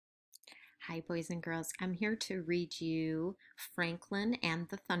Hi, boys and girls. I'm here to read you Franklin and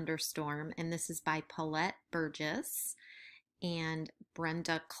the Thunderstorm, and this is by Paulette Burgess and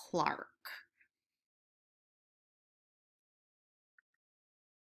Brenda Clark.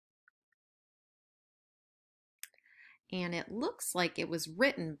 And it looks like it was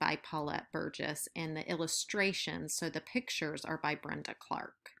written by Paulette Burgess, and the illustrations, so the pictures, are by Brenda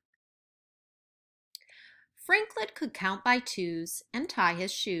Clark. Franklin could count by twos and tie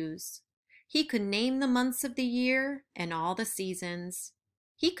his shoes. He could name the months of the year and all the seasons.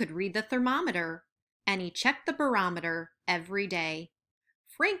 He could read the thermometer, and he checked the barometer every day.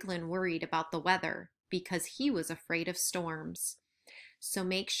 Franklin worried about the weather because he was afraid of storms. So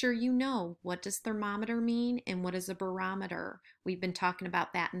make sure you know, what does thermometer mean and what is a barometer? We've been talking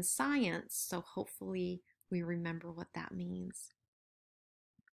about that in science, so hopefully we remember what that means.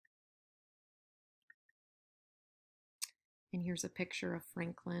 And here's a picture of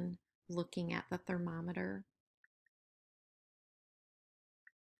Franklin looking at the thermometer.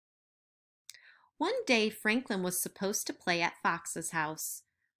 One day Franklin was supposed to play at Fox's house,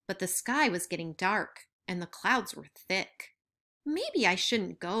 but the sky was getting dark and the clouds were thick. Maybe I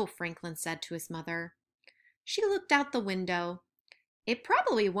shouldn't go, Franklin said to his mother. She looked out the window. It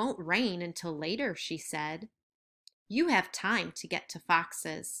probably won't rain until later, she said. You have time to get to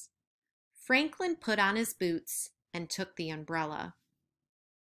Fox's. Franklin put on his boots and took the umbrella.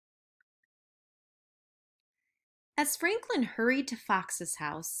 As Franklin hurried to Fox's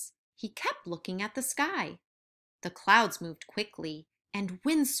house, he kept looking at the sky. The clouds moved quickly, and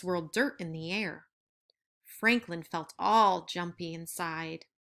wind swirled dirt in the air. Franklin felt all jumpy inside.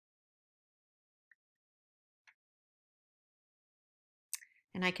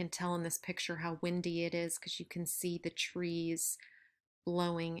 And I can tell in this picture how windy it is because you can see the trees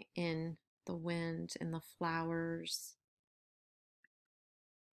blowing in the wind and the flowers.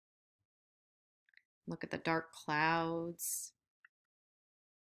 Look at the dark clouds.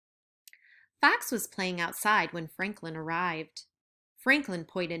 Fox was playing outside when Franklin arrived. Franklin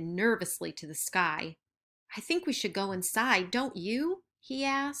pointed nervously to the sky. I think we should go inside, don't you? He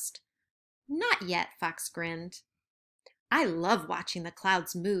asked. Not yet, Fox grinned. I love watching the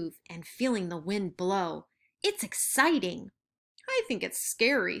clouds move and feeling the wind blow. It's exciting. I think it's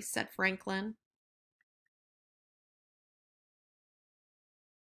scary, said Franklin.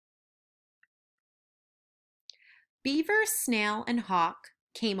 Beaver, Snail, and Hawk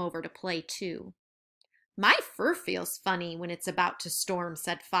came over to play too. My fur feels funny when it's about to storm,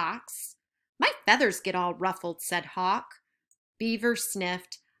 said Fox. My feathers get all ruffled, said Hawk. Beaver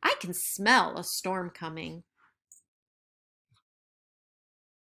sniffed. I can smell a storm coming.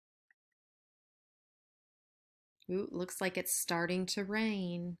 Ooh, looks like it's starting to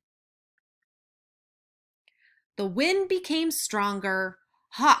rain. The wind became stronger.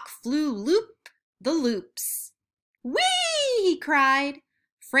 Hawk flew loop the loops. Whee! He cried.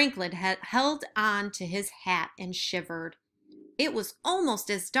 Franklin had held on to his hat and shivered. It was almost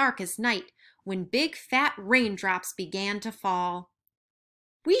as dark as night when big fat raindrops began to fall.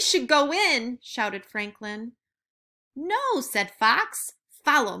 We should go in, shouted Franklin. No, said Fox.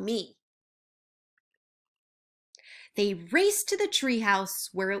 Follow me. They raced to the treehouse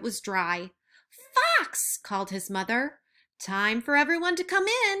where it was dry. Fox, called his mother. Time for everyone to come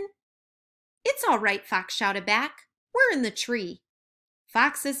in. It's all right, Fox shouted back. We're in the tree.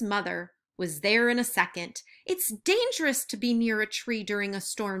 Fox's mother was there in a second. It's dangerous to be near a tree during a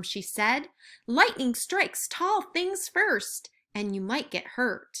storm, she said. Lightning strikes tall things first, and you might get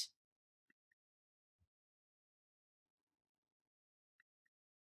hurt.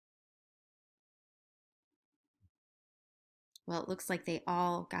 Well, it looks like they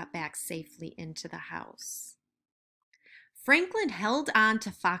all got back safely into the house. Franklin held on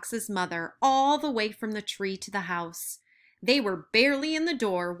to Fox's mother all the way from the tree to the house. They were barely in the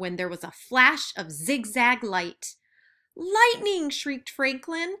door when there was a flash of zigzag light. Lightning! Shrieked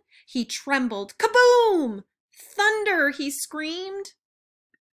Franklin. He trembled. Kaboom! Thunder! He screamed.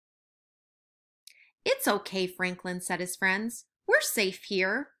 It's okay, Franklin, said his friends. We're safe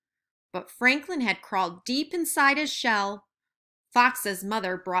here. But Franklin had crawled deep inside his shell. Fox's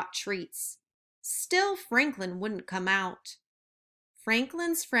mother brought treats. Still, Franklin wouldn't come out.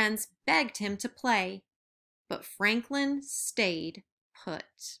 Franklin's friends begged him to play, but Franklin stayed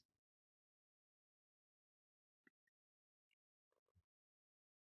put.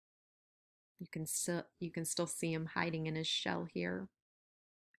 You can still see him hiding in his shell here.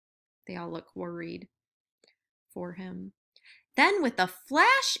 They all look worried for him. Then with a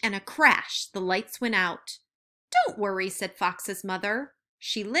flash and a crash, the lights went out. Don't worry, said Fox's mother.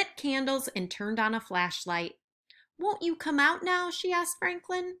 She lit candles and turned on a flashlight. Won't you come out now? She asked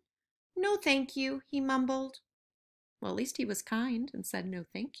Franklin. No, thank you, he mumbled. Well, at least he was kind and said no,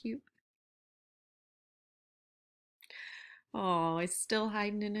 thank you. Oh, he's still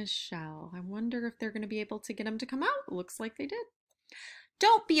hiding in his shell. I wonder if they're going to be able to get him to come out. Looks like they did.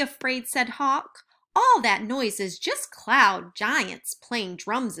 Don't be afraid, said Hawk. All that noise is just cloud giants playing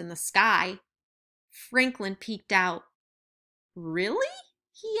drums in the sky. Franklin peeked out. Really?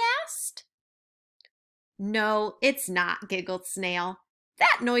 He asked. No, it's not, giggled Snail.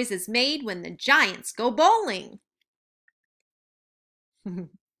 That noise is made when the giants go bowling. I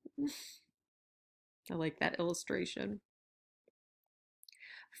like that illustration.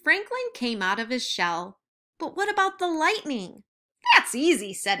 Franklin came out of his shell. But what about the lightning? That's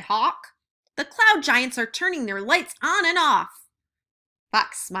easy, said Hawk. The cloud giants are turning their lights on and off.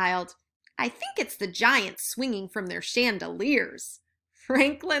 Fox smiled. I think it's the giants swinging from their chandeliers.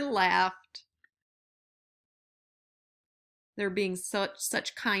 Franklin laughed. They're being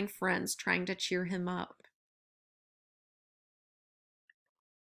such kind friends trying to cheer him up.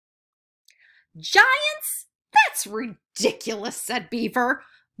 Giants? That's ridiculous, said Beaver.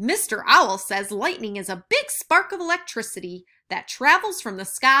 Mr. Owl says lightning is a big spark of electricity that travels from the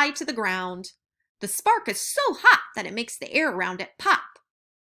sky to the ground. The spark is so hot that it makes the air around it pop.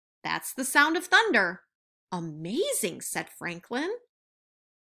 That's the sound of thunder. Amazing, said Franklin.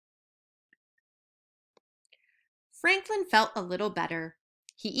 Franklin felt a little better.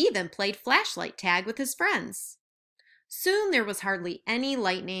 He even played flashlight tag with his friends. Soon there was hardly any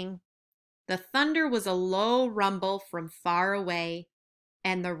lightning. The thunder was a low rumble from far away,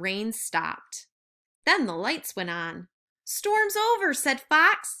 and the rain stopped. Then the lights went on. Storm's over, said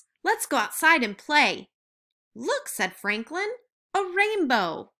Fox. Let's go outside and play. Look, said Franklin, a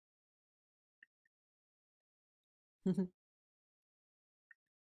rainbow.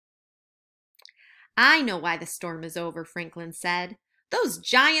 I know why the storm is over, Franklin said. Those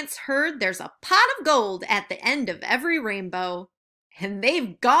giants heard there's a pot of gold at the end of every rainbow, and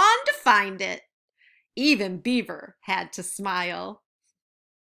they've gone to find it. Even Beaver had to smile.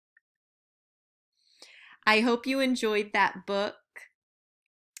 I hope you enjoyed that book.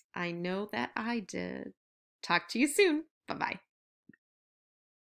 I know that I did. Talk to you soon. Bye-bye.